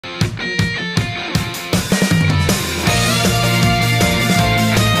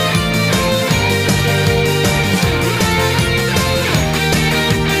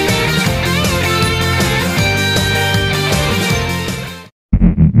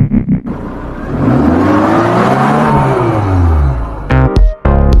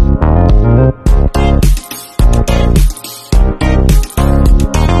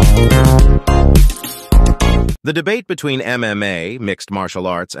The debate between MMA, mixed martial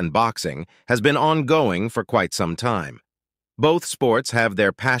arts, and boxing has been ongoing for quite some time. Both sports have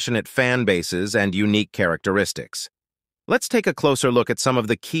their passionate fan bases and unique characteristics. Let's take a closer look at some of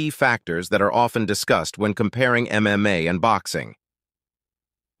the key factors that are often discussed when comparing MMA and boxing.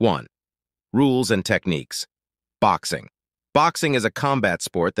 1. Rules and techniques. Boxing. Boxing is a combat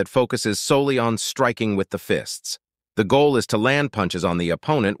sport that focuses solely on striking with the fists. The goal is to land punches on the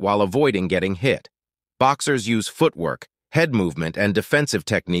opponent while avoiding getting hit. Boxers use footwork, head movement, and defensive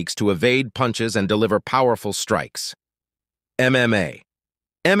techniques to evade punches and deliver powerful strikes. MMA.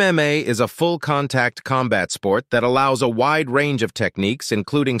 MMA is a full-contact combat sport that allows a wide range of techniques,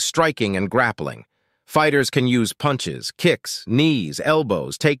 including striking and grappling. Fighters can use punches, kicks, knees,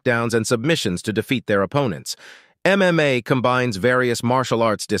 elbows, takedowns, and submissions to defeat their opponents. MMA combines various martial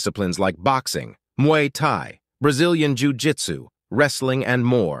arts disciplines like boxing, Muay Thai, Brazilian Jiu-Jitsu, wrestling, and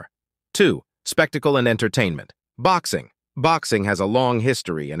more. 2. Spectacle and entertainment. Boxing. Boxing has a long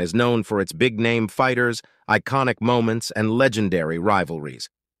history and is known for its big-name fighters, iconic moments, and legendary rivalries.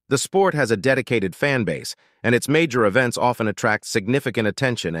 The sport has a dedicated fan base, and its major events often attract significant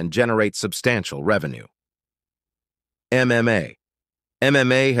attention and generate substantial revenue. MMA.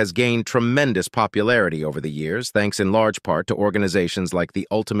 MMA has gained tremendous popularity over the years, thanks in large part to organizations like the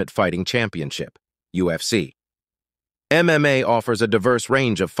Ultimate Fighting Championship, UFC. MMA offers a diverse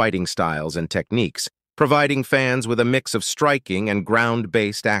range of fighting styles and techniques, providing fans with a mix of striking and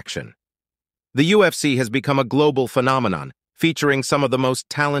ground-based action. The UFC has become a global phenomenon, featuring some of the most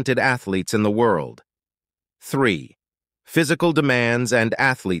talented athletes in the world. 3. Physical demands and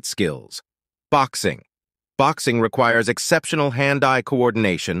athlete skills. Boxing. Boxing requires exceptional hand-eye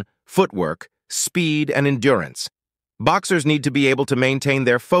coordination, footwork, speed, and endurance. Boxers need to be able to maintain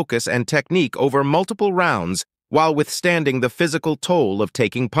their focus and technique over multiple rounds while withstanding the physical toll of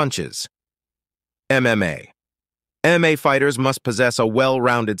taking punches. MMA. MMA fighters must possess a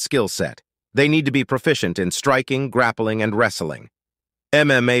well-rounded skill set. They need to be proficient in striking, grappling, and wrestling.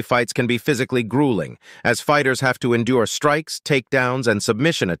 MMA fights can be physically grueling, as fighters have to endure strikes, takedowns, and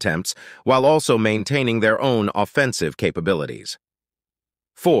submission attempts while also maintaining their own offensive capabilities.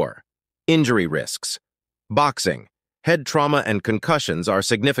 4. Injury risks. Boxing. Head trauma and concussions are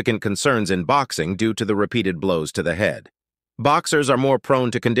significant concerns in boxing due to the repeated blows to the head. Boxers are more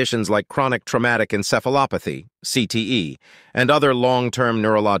prone to conditions like chronic traumatic encephalopathy, CTE, and other long-term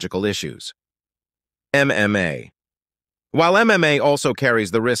neurological issues. MMA. While MMA also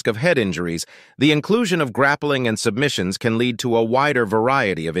carries the risk of head injuries, the inclusion of grappling and submissions can lead to a wider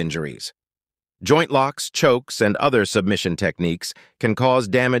variety of injuries. Joint locks, chokes, and other submission techniques can cause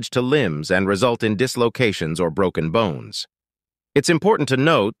damage to limbs and result in dislocations or broken bones. It's important to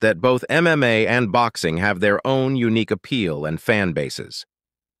note that both MMA and boxing have their own unique appeal and fan bases.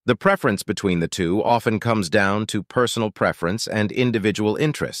 The preference between the two often comes down to personal preference and individual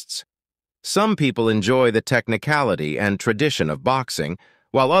interests. Some people enjoy the technicality and tradition of boxing,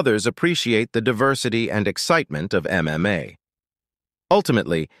 while others appreciate the diversity and excitement of MMA.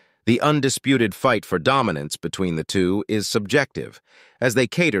 Ultimately, the undisputed fight for dominance between the two is subjective, as they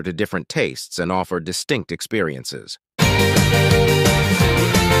cater to different tastes and offer distinct experiences.